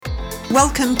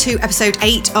Welcome to episode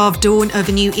 8 of Dawn of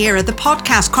a New Era, the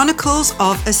podcast chronicles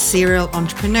of a serial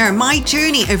entrepreneur. My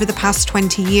journey over the past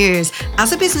 20 years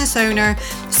as a business owner,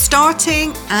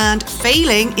 starting and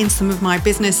failing in some of my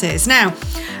businesses. Now,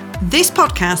 this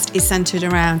podcast is centered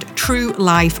around true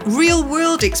life, real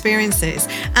world experiences,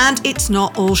 and it's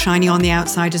not all shiny on the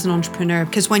outside as an entrepreneur,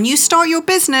 because when you start your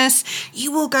business,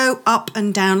 you will go up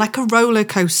and down like a roller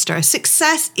coaster.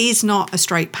 Success is not a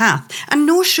straight path, and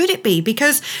nor should it be,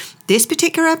 because this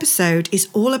particular episode is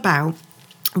all about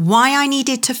why I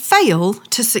needed to fail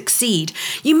to succeed.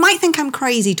 You might think I'm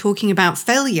crazy talking about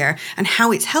failure and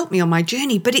how it's helped me on my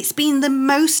journey, but it's been the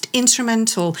most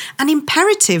instrumental and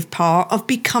imperative part of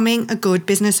becoming a good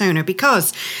business owner,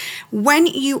 because when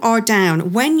you are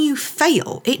down, when you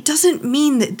fail, it doesn't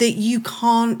mean that you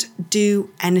can't do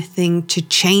anything to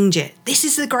change it. This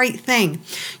is the great thing.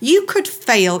 You could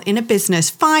fail in a business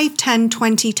 5, 10,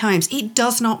 20 times. It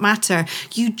does not matter.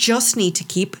 You just need to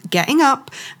keep getting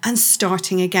up and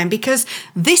starting again, because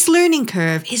this learning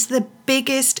curve is the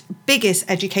biggest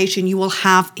education you will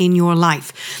have in your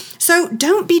life. So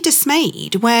don't be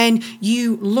dismayed when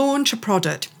you launch a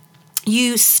product,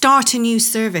 you start a new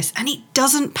service, and it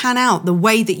doesn't pan out the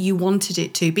way that you wanted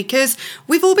it to, because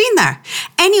we've all been there.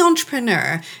 Any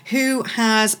entrepreneur who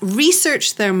has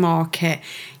researched their market,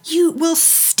 you will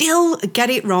still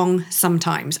get it wrong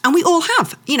sometimes. And we all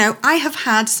have. You know, I have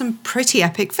had some pretty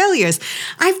epic failures.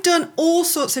 I've done all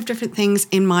sorts of different things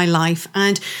in my life,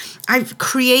 and I've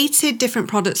created different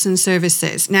products and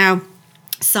services. Now,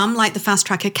 some, like the Fast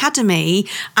Track Academy,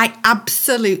 I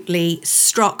absolutely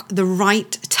struck the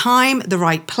right time, the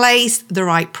right place, the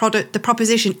right product, the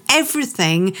proposition,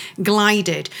 everything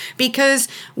glided. Because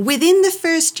within the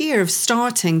first year of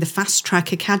starting the Fast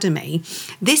Track Academy,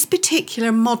 this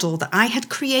particular model that I had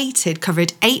created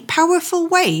covered 8 powerful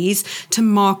ways to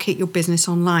market your business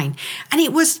online. And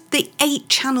it was the 8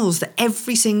 channels that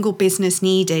every single business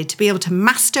needed to be able to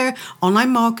master online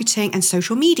marketing and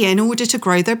social media in order to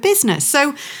grow their business.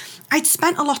 So I'd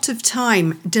spent a lot of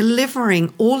time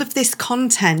delivering all of this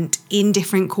content in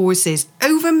different courses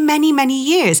over many, many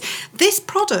years. This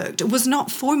product was not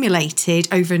formulated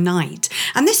overnight.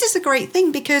 And this is a great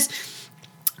thing, because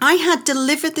I had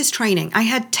delivered this training. I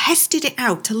had tested it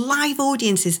out to live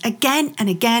audiences again and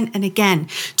again and again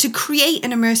to create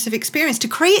an immersive experience, to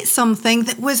create something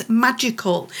that was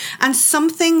magical, and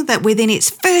something that within its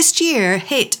first year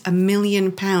hit £1 million,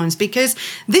 because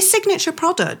this signature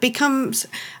product becomes,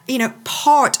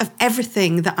 part of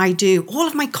everything that I do, all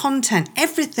of my content,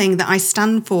 everything that I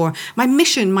stand for, my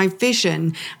mission, my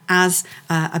vision as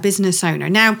a business owner.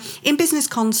 Now, in Business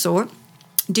Consort,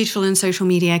 Digital and Social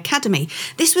Media Academy,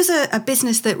 this was a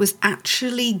business that was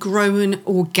actually grown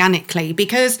organically,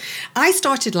 because I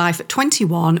started life at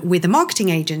 21 with a marketing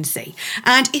agency.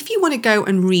 And if you want to go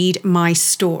and read my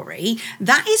story,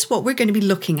 that is what we're going to be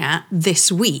looking at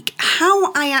this week.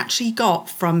 How I actually got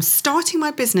from starting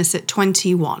my business at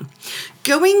 21,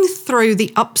 going through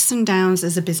the ups and downs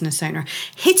as a business owner,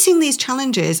 hitting these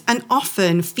challenges and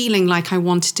often feeling like I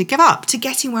wanted to give up, to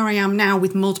getting where I am now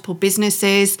with multiple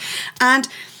businesses. And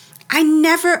I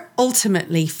never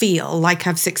ultimately feel like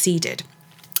I've succeeded.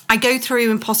 I go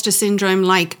through imposter syndrome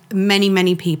like many,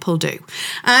 many people do.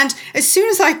 And as soon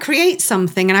as I create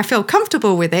something and I feel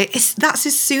comfortable with it, that's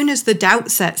as soon as the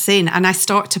doubt sets in and I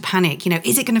start to panic.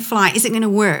 Is it going to fly? Is it going to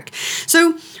work?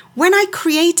 So when I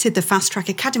created the Fast Track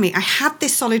Academy, I had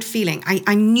this solid feeling.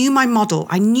 I knew my model.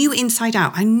 I knew inside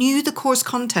out. I knew the course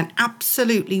content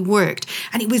absolutely worked,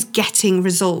 and it was getting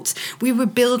results. We were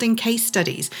building case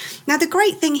studies. Now, the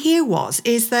great thing here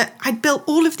is that I built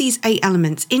all of these 8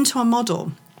 elements into a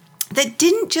model that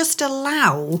didn't just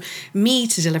allow me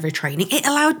to deliver training, it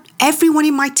allowed everyone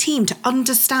in my team to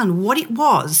understand what it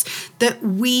was that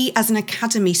we as an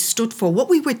academy stood for, what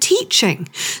we were teaching.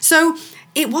 So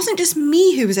it wasn't just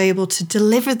me who was able to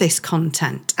deliver this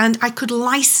content, and I could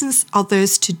license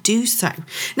others to do so.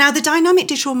 Now, the dynamic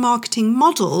digital marketing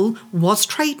model was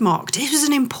trademarked. It was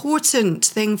an important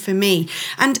thing for me.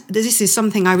 And this is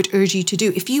something I would urge you to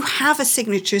do. If you have a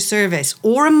signature service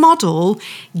or a model,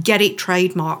 get it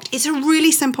trademarked. It's a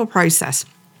really simple process.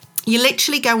 You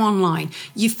literally go online,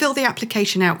 you fill the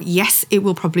application out. Yes, it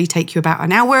will probably take you about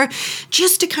an hour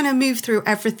just to kind of move through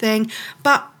everything.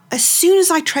 But as soon as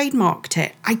I trademarked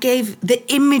it, I gave the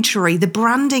imagery, the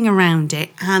branding around it,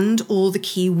 and all the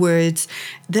keywords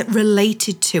that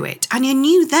related to it. And I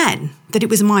knew then that it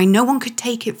was mine. No one could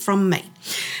take it from me.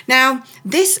 Now,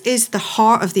 this is the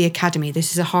heart of the Academy.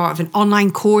 This is the heart of an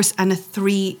online course and a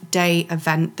 3-day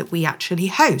event that we actually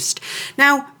host.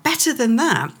 Now, better than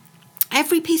that,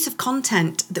 every piece of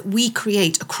content that we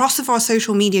create across of our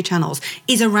social media channels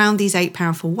is around these 8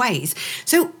 powerful ways.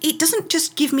 So it doesn't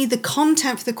just give me the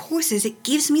content for the courses, it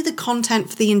gives me the content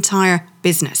for the entire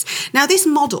business. Now, this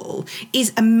model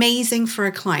is amazing for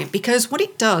a client because what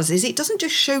it does is it doesn't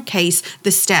just showcase the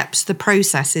steps, the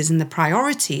processes, and the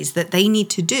priorities that they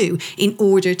need to do in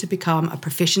order to become a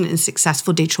proficient and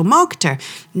successful digital marketer.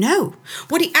 No,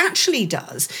 what it actually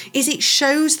does is it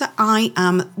shows that I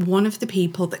am one of the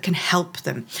people that can help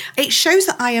them. It shows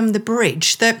that I am the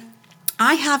bridge, that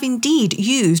I have indeed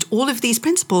used all of these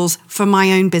principles for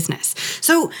my own business.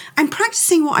 So I'm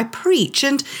practicing what I preach.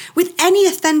 And with any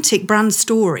authentic brand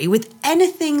story, with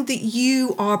anything that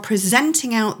you are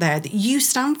presenting out there that you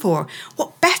stand for,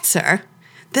 what better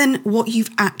than what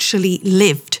you've actually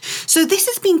lived? So this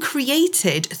has been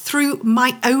created through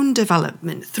my own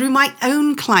development, through my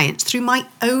own clients, through my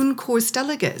own course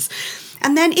delegates.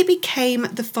 And then it became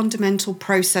the fundamental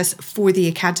process for the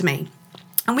Academy.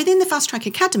 And within the Fast Track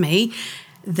Academy,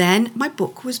 then my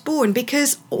book was born,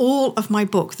 because all of my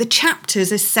book, the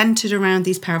chapters, are centered around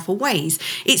these powerful ways.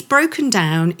 It's broken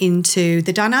down into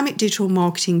the Dynamic Digital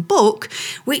Marketing book,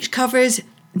 which covers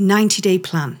 90-day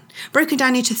plan, broken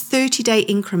down into 30-day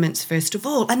increments first of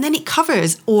all, and then it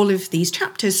covers all of these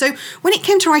chapters. So when it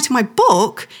came to writing my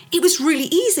book, it was really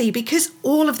easy because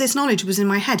all of this knowledge was in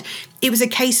my head. It was a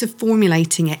case of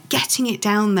formulating it, getting it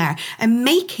down there, and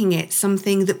making it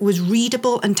something that was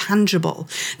readable and tangible,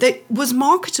 that was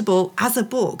marketable as a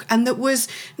book, and that was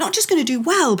not just going to do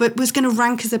well, but was going to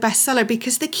rank as a bestseller.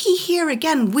 Because the key here,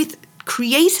 again, with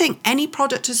creating any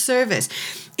product or service,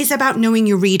 is about knowing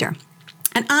your reader.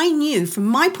 And I knew from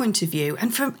my point of view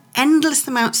and from endless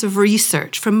amounts of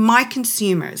research from my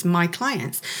consumers, my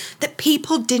clients, that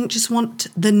people didn't just want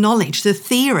the knowledge, the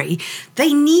theory.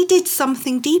 They needed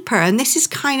something deeper. And this is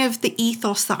kind of the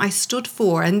ethos that I stood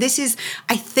for. And this is,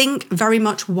 I think, very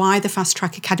much why the Fast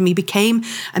Track Academy became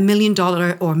 $1 million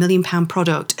or £1 million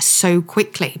product so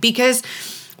quickly. Because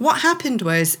what happened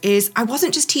is I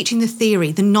wasn't just teaching the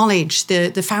theory, the knowledge,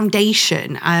 the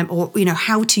foundation, or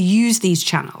how to use these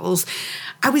channels.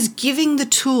 I was giving the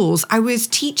tools. I was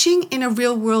teaching in a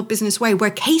real world business way where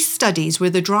case studies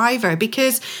were the driver.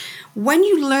 Because when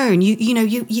you learn, you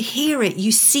hear it,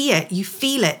 you see it, you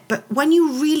feel it. But when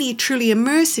you really truly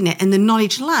immerse in it and the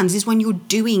knowledge lands is when you're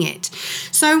doing it.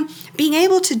 So being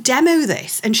able to demo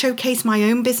this and showcase my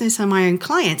own business and my own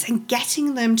clients and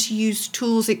getting them to use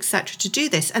tools, etc., to do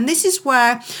this. And this is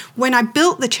where, when I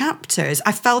built the chapters,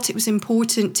 I felt it was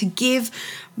important to give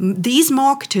these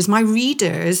marketers, my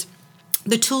readers,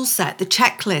 the tool set, the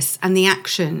checklists and the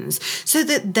actions, so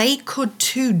that they could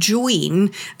too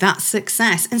join that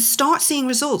success and start seeing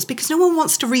results. Because no one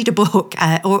wants to read a book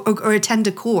or attend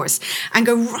a course and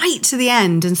go right to the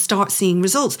end and start seeing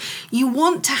results. You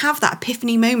want to have that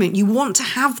epiphany moment. You want to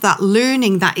have that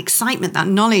learning, that excitement, that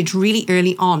knowledge really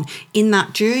early on in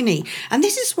that journey. And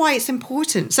this is why it's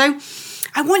important. So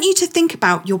I want you to think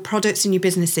about your products and your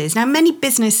businesses. Now, many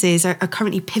businesses are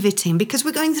currently pivoting because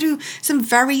we're going through some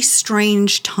very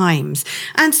strange times.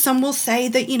 And some will say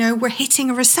that, we're hitting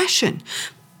a recession.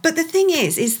 But the thing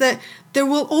is that there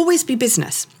will always be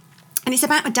business. And it's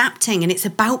about adapting and it's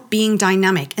about being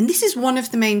dynamic. And this is one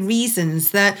of the main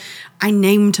reasons that I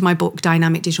named my book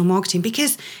Dynamic Digital Marketing,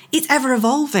 because it's ever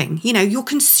evolving. Your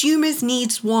consumers'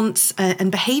 needs, wants,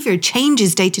 and behavior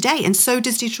changes day to day. And so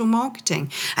does digital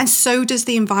marketing. And so does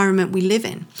the environment we live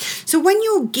in. So when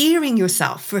you're gearing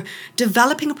yourself for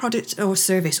developing a product or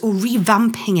service or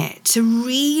revamping it to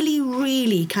really,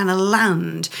 really kind of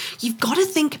land, you've got to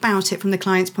think about it from the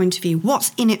client's point of view.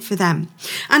 What's in it for them?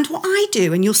 And what I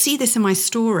do, and you'll see this in my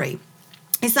story,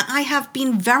 is that I have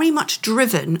been very much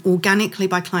driven organically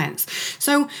by clients.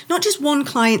 So not just one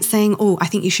client saying, I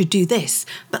think you should do this,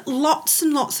 but lots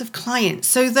and lots of clients,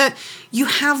 so that you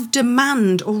have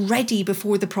demand already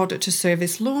before the product or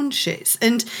service launches.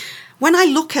 And when I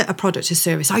look at a product or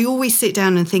service, I always sit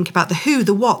down and think about the who,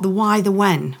 the what, the why, the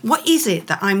when. What is it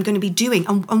that I'm going to be doing?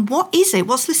 And what is it?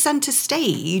 What's the center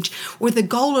stage or the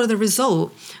goal or the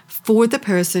result for the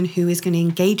person who is going to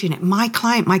engage in it? My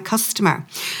client, my customer.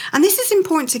 And this is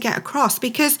important to get across,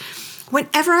 because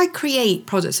whenever I create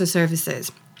products or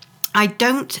services, I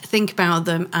don't think about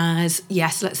them as,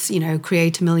 yes, let's,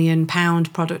 create £1 million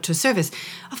product or service.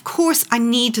 Of course, I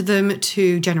need them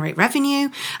to generate revenue.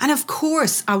 And of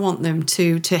course, I want them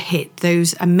to hit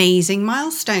those amazing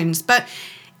milestones. But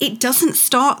it doesn't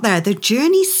start there. The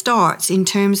journey starts in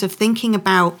terms of thinking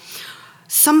about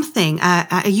something,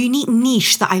 a unique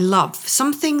niche that I love,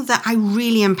 something that I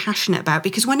really am passionate about.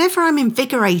 Because whenever I'm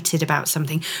invigorated about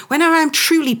something, whenever I'm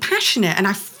truly passionate and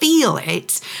I feel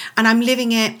it and I'm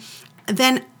living it,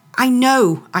 then I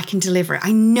know I can deliver it.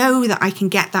 I know that I can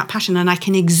get that passion and I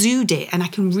can exude it and I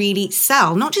can really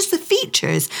sell, not just the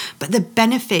features, but the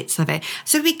benefits of it.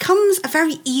 So it becomes a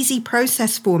very easy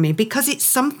process for me because it's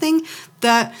something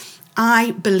that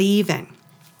I believe in.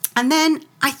 And then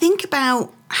I think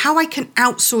about how I can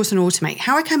outsource and automate,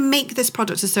 how I can make this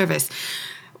product or service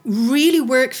really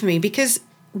work for me. Because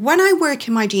when I work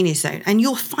in my Genius Zone, and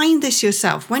you'll find this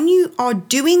yourself, when you are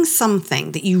doing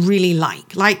something that you really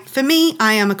like for me,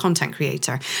 I am a content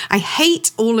creator. I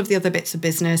hate all of the other bits of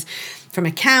business, from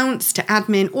accounts to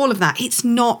admin, all of that. It's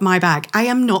not my bag. I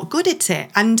am not good at it.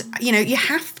 And, you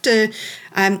have to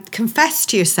confess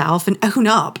to yourself and own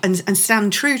up and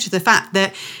stand true to the fact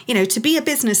that, to be a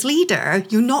business leader,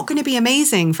 you're not going to be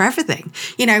amazing for everything.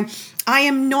 I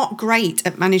am not great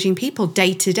at managing people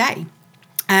day to day.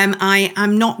 I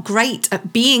am not great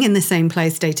at being in the same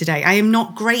place day to day. I am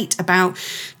not great about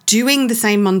doing the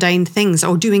same mundane things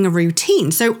or doing a routine.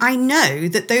 So I know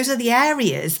that those are the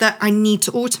areas that I need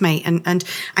to automate and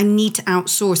I need to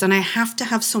outsource. And I have to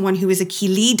have someone who is a key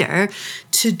leader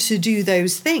to do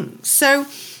those things. So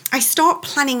I start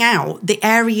planning out the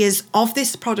areas of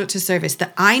this product or service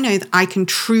that I know that I can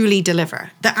truly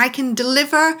deliver,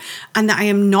 and that I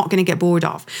am not going to get bored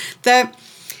of.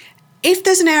 If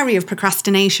there's an area of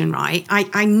procrastination, right,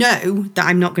 I know that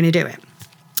I'm not going to do it.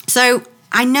 So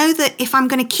I know that if I'm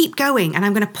going to keep going and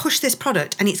I'm going to push this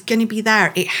product and it's going to be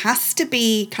there, it has to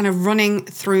be kind of running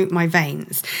through my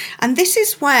veins. And this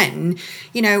is when,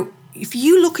 if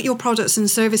you look at your products and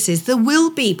services, there will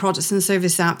be products and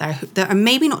services out there that are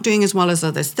maybe not doing as well as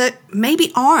others, that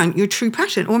maybe aren't your true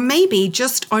passion, or maybe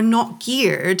just are not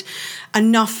geared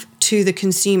enough to the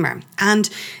consumer and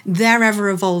their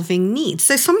ever-evolving needs.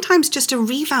 So sometimes just a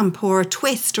revamp or a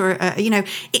twist or,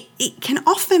 it can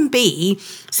often be,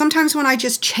 sometimes when I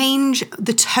just change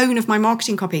the tone of my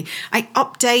marketing copy, I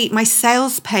update my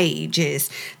sales pages,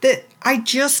 that I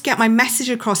just get my message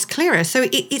across clearer. So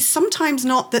it's sometimes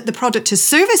not that the product or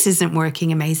service isn't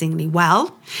working amazingly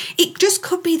well. It just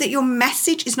could be that your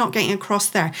message is not getting across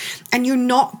there and you're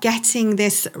not getting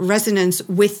this resonance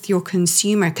with your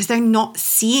consumer because they're not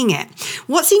seeing it.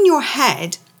 What's in your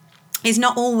head is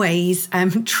not always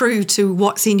true to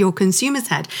what's in your consumer's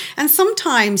head. And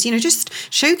sometimes, just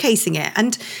showcasing it.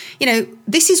 And,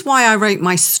 this is why I wrote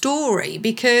my story,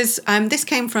 because this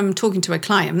came from talking to a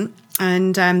client.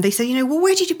 And they say,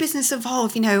 where did your business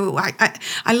evolve?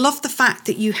 I love the fact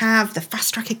that you have the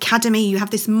Fast Track Academy, you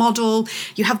have this model,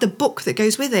 you have the book that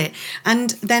goes with it.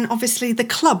 And then obviously the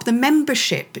club, the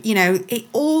membership, it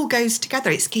all goes together.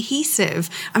 It's cohesive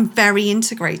and very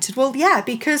integrated. Well, yeah,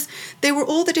 because they were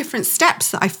all the different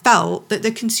steps that I felt that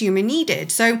the consumer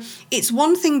needed. So it's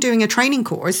one thing doing a training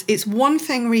course, it's one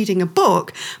thing reading a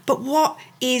book, but what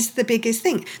is the biggest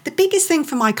thing? The biggest thing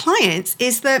for my clients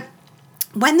is that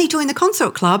when they join the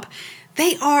Consult Club,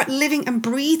 they are living and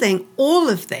breathing all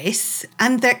of this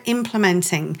and they're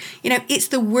implementing. It's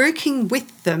the working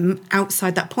with them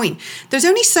outside that point. There's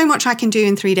only so much I can do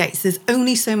in 3 days. There's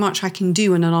only so much I can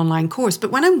do in an online course.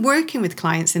 But when I'm working with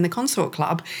clients in the Consult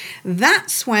Club,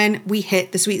 that's when we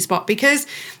hit the sweet spot, because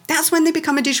that's when they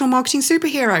become a digital marketing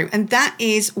superhero. And that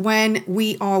is when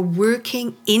we are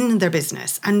working in their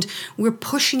business and we're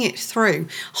pushing it through,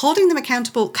 holding them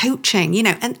accountable, coaching,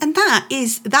 and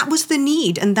that was the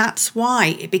need. And that's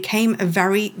why it became a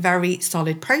very, very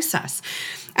solid process.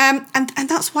 And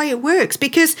that's why it works.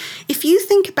 Because if you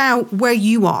think about where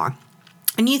you are,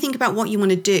 and you think about what you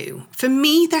want to do, for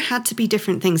me, there had to be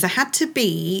different things. There had to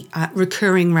be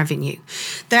recurring revenue.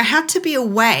 There had to be a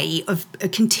way of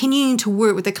continuing to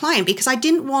work with the client, because I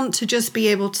didn't want to just be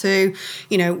able to,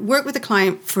 work with a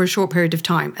client for a short period of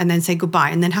time and then say goodbye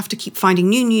and then have to keep finding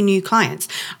new clients.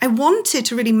 I wanted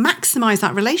to really maximize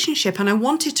that relationship and I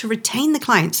wanted to retain the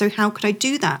client. So how could I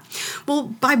do that? Well,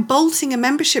 by bolting a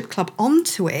membership club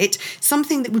onto it,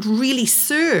 something that would really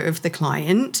serve the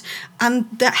client and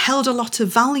that held a lot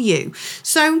of value.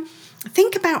 So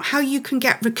think about how you can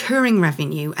get recurring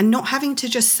revenue and not having to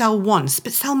just sell once,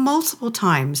 but sell multiple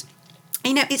times.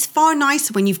 It's far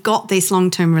nicer when you've got this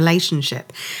long-term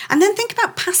relationship. And then think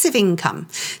about passive income.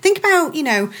 Think about,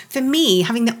 for me,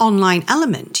 having the online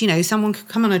element. Someone could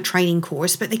come on a training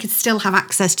course, but they could still have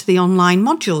access to the online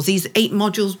modules. These 8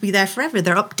 modules will be there forever.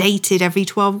 They're updated every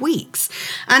 12 weeks.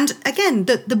 And again,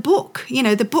 the book,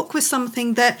 the book was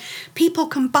something that people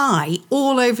can buy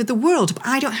all over the world, but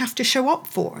I don't have to show up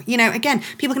for. Again,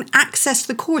 people can access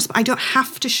the course, but I don't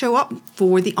have to show up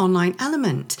for the online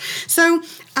element. So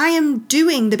I am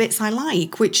doing the bits I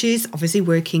like, which is obviously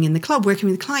working in the club, working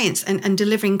with clients and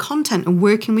delivering content and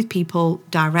working with people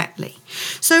directly.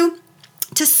 So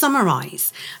to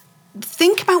summarize,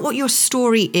 think about what your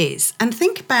story is and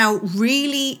think about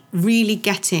really, really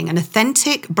getting an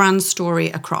authentic brand story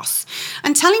across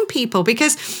and telling people,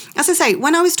 because as I say,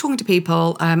 when I was talking to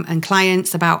people and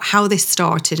clients about how this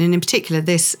started, and in particular,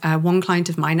 this one client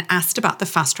of mine asked about the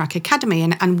Fast Track Academy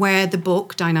and where the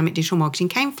book Dynamic Digital Marketing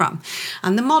came from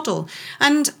and the model.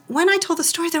 And when I told the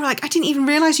story, they were like, I didn't even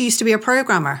realize you used to be a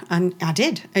programmer. And I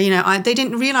did. They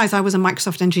didn't realize I was a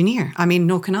Microsoft engineer. I mean,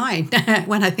 nor can I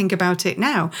when I think about it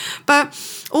now.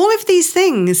 But all of these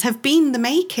things have been the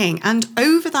making. And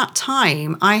over that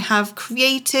time, I have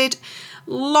created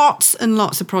lots and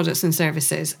lots of products and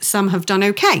services. Some have done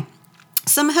okay.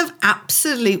 Some have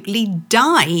absolutely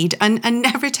died and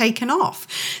never taken off.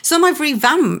 Some I've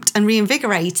revamped and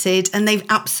reinvigorated and they've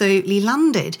absolutely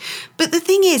landed. But the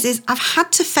thing is I've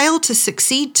had to fail to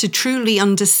succeed to truly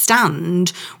understand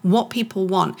what people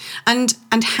want and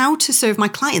how to serve my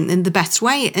client in the best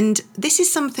way. And this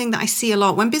is something that I see a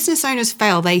lot. When business owners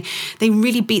fail, they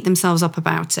really beat themselves up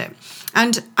about it.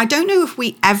 And I don't know if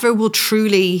we ever will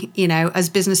truly, as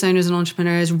business owners and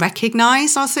entrepreneurs,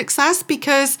 recognize our success,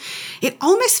 because it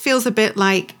almost feels a bit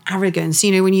like arrogance,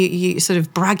 when you sort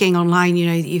of bragging online,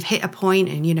 that you've hit a point.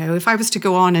 And, if I was to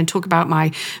go on and talk about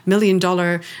my $1 million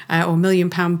or £1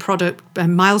 million product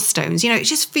milestones, it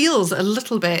just feels a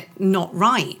little bit not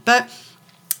right. But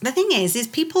the thing is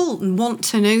people want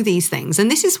to know these things.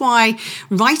 And this is why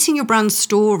writing your brand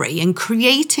story and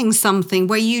creating something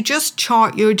where you just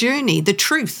chart your journey, the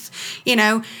truth,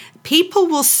 people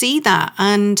will see that.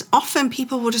 And often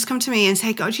people will just come to me and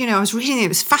say, God, I was reading it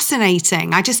was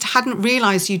fascinating. I just hadn't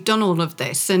realized you'd done all of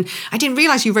this. And I didn't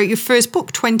realize you wrote your first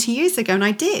book 20 years ago. And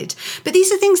I did. But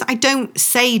these are things I don't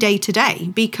say day to day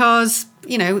because,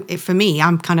 for me,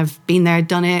 I'm kind of been there,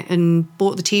 done it and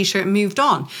bought the t-shirt and moved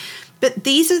on. But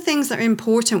these are things that are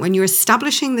important when you're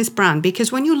establishing this brand,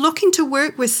 because when you're looking to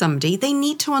work with somebody, they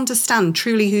need to understand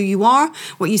truly who you are,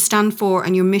 what you stand for,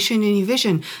 and your mission and your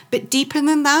vision. But deeper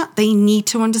than that, they need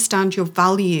to understand your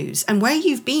values and where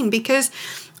you've been, because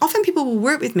often people will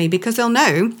work with me because they'll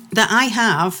know that I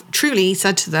have truly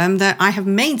said to them that I have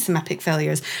made some epic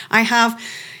failures. I have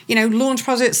launch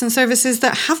products and services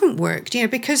that haven't worked,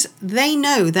 because they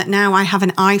know that now I have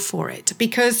an eye for it.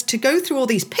 Because to go through all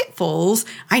these pitfalls,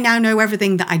 I now know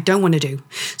everything that I don't want to do.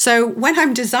 So when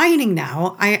I'm designing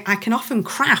now, I can often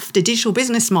craft a digital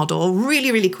business model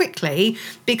really, really quickly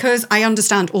because I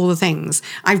understand all the things.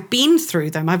 I've been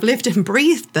through them. I've lived and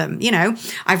breathed them.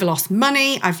 I've lost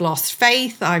money. I've lost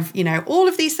faith. I've, all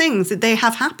of these things that they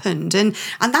have happened. And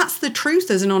that's the truth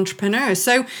as an entrepreneur.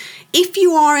 So if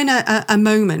you are in a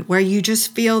moment where you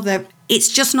just feel that it's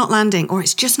just not landing or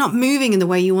it's just not moving in the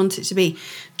way you want it to be,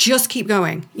 just keep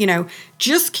going.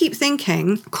 Just keep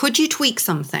thinking, could you tweak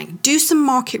something? Do some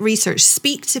market research,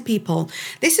 speak to people.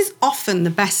 This is often the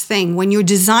best thing when you're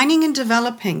designing and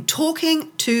developing, talking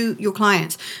to your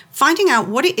clients, finding out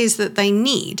what it is that they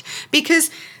need, because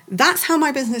that's how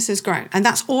my business has grown. And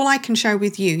that's all I can share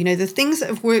with you. The things that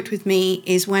have worked with me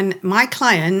is when my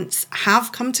clients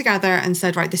have come together and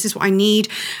said, right, this is what I need.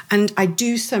 And I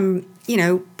do some,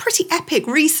 pretty epic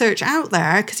research out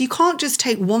there, because you can't just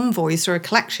take one voice or a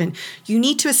collection. You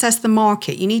need to assess the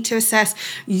market. You need to assess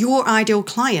your ideal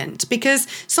client, because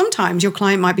sometimes your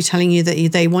client might be telling you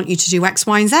that they want you to do X,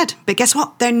 Y, and Z. But guess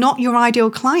what? They're not your ideal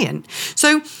client.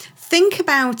 So think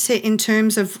about it in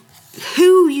terms of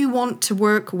who you want to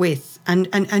work with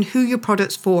and who your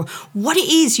product's for, what it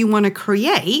is you want to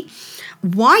create,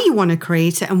 why you want to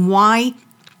create it, and why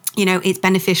it's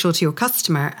beneficial to your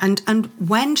customer, and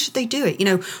when should they do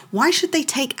it? Why should they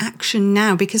take action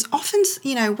now? Because often,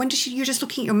 when you're just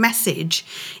looking at your message,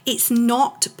 it's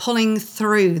not pulling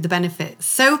through the benefits.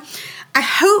 So I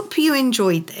hope you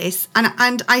enjoyed this,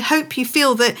 and I hope you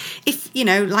feel that if,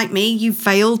 like me, you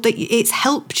failed, that it's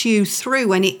helped you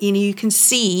through, and you can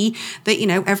see that,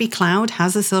 every cloud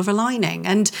has a silver lining.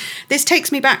 And this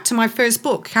takes me back to my first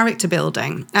book, Character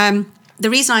Building. The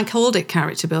reason I called it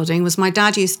character building was my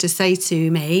dad used to say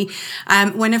to me,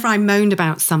 whenever I moaned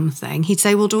about something, he'd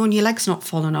say, well, Dawn, your leg's not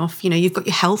fallen off. You've got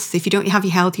your health. If you don't have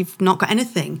your health, you've not got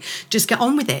anything. Just get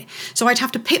on with it. So I'd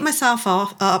have to pick myself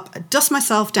up, dust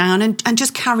myself down and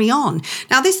just carry on.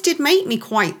 Now, this did make me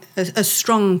quite a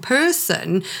strong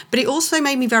person, but it also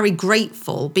made me very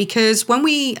grateful, because when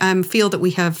we feel that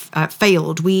we have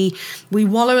failed, we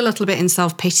wallow a little bit in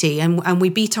self-pity and we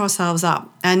beat ourselves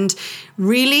up. And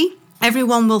really,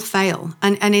 everyone will fail.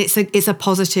 And it's a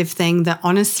positive thing that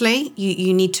honestly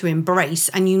you need to embrace,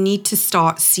 and you need to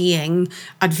start seeing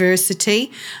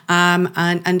adversity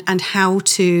and how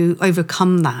to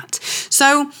overcome that.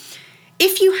 So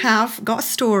if you have got a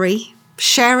story,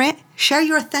 Share it. Share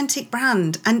your authentic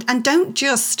brand, and don't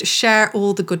just share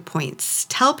all the good points.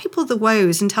 Tell people the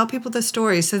woes and tell people the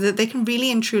stories so that they can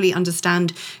really and truly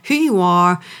understand who you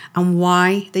are and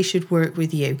why they should work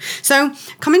with you. So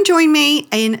come and join me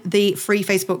in the free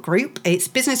Facebook group. It's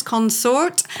Business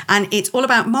Consort, and it's all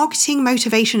about marketing,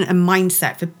 motivation, and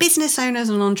mindset for business owners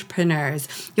and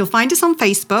entrepreneurs. You'll find us on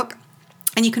Facebook.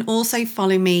 And you can also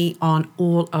follow me on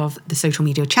all of the social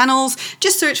media channels.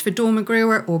 Just search for Dawn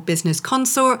McGruer or Business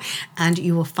Consort and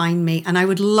you will find me. And I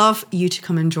would love you to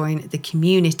come and join the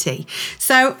community.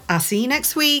 So I'll see you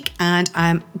next week, and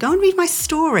go and read my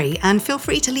story and feel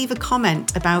free to leave a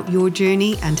comment about your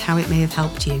journey and how it may have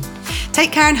helped you.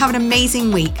 Take care and have an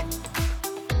amazing week.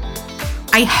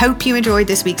 I hope you enjoyed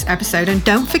this week's episode, and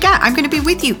don't forget, I'm going to be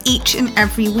with you each and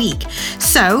every week.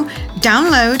 So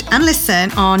download and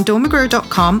listen on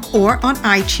dawnmcgruer.com or on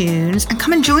iTunes, and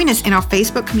come and join us in our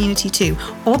Facebook community too.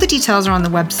 All the details are on the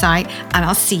website, and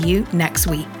I'll see you next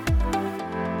week.